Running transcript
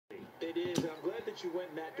that you went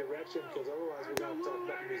in that direction, because otherwise we're going to talk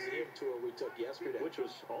about the museum tour we took yesterday. Which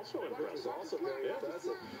was also impressive. Which was also very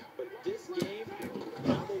impressive. But this game,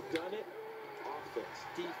 how they've done it, offense,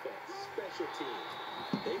 defense, special teams,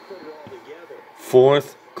 they put it all together.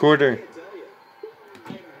 Fourth quarter. I tell you,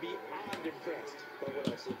 I am beyond impressed by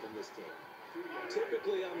what I've seen from this team.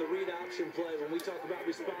 Typically on the read option play, when we talk about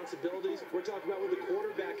responsibilities, we're talking about what the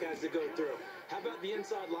quarterback has to go through. How about the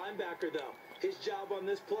inside linebacker, though? His job on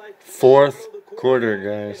this play? Fourth quarter,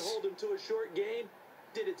 guys. And hold him to a short gain.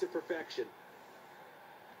 Did it to perfection.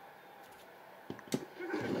 On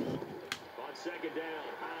second down,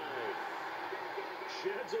 Hyde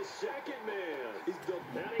sheds a second man. He's built.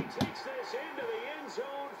 And he takes this into the end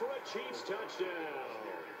zone for a Chiefs touchdown.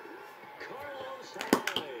 Carlos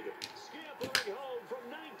Hyde scampering home from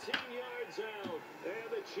 19 yards out. And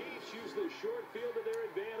the Chiefs use the short field to their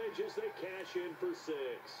advantage as they cash in for 6.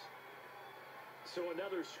 So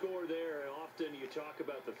another score there. Often you talk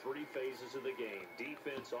about the 3 phases of the game.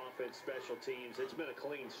 Defense, offense, special teams. It's been a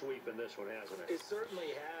clean sweep in this one, hasn't it? It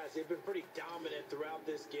certainly has. They've been pretty dominant throughout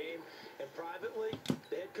this game. And privately,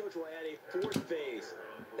 the head coach will add a 4th phase.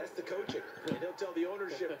 That's the coaching. And he'll tell the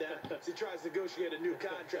ownership that as he tries to negotiate a new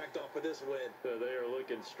contract off of this win. So they are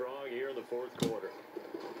looking strong here in the 4th quarter.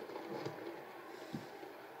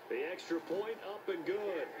 The extra point up and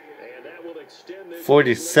good. And that will extend this.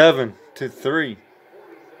 47-3.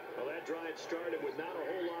 Well, that drive started with not a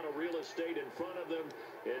whole lot of real estate in front of them.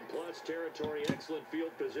 In plus territory, excellent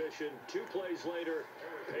field position. 2 plays later,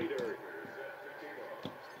 pay dirt.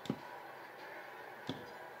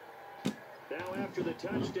 Now after the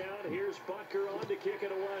touchdown, here's Butker on to kick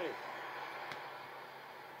it away.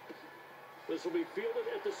 This will be fielded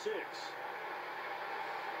at the 6.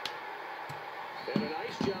 And a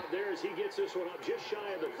nice job there as he gets this one up just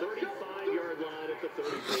shy of the 35-yard line at the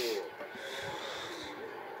 34.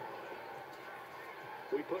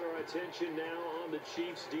 We put our attention now on the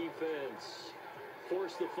Chiefs' defense.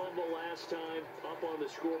 Forced the fumble last time, up on the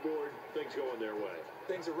scoreboard, things going their way.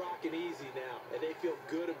 Things are rocking easy now, and they feel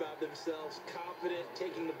good about themselves, confident,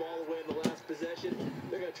 taking the ball away in the last possession.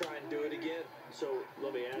 They're going to try and do it again. So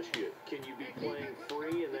let me ask you, can you be playing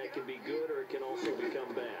free and that can be good, or it can also become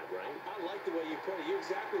bad, right? I like the way you put it. You're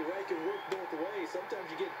exactly right. It can work both ways. Sometimes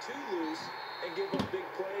you get too loose and give up big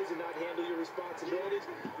plays and not handle your responsibilities.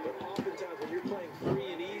 But oftentimes when you're playing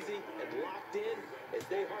free and easy and locked in, as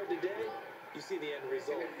they are today, you see the end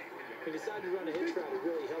result. He decided to run a hitch route. It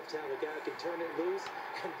really helped how the guy could turn it loose.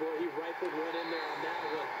 And boy, he rifled one in there on that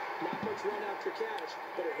one. Not much run after catch,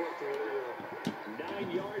 but it worked really well.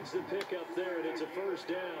 9 yards to pick up there, and it's a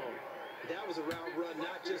first down. That was a route run,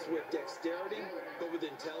 not just with dexterity, but with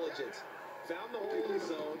intelligence. Found the hole in the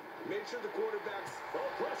zone, made sure the quarterback's...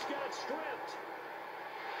 Oh, Prescott stripped.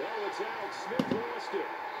 Oh, it's out. Smith lost it.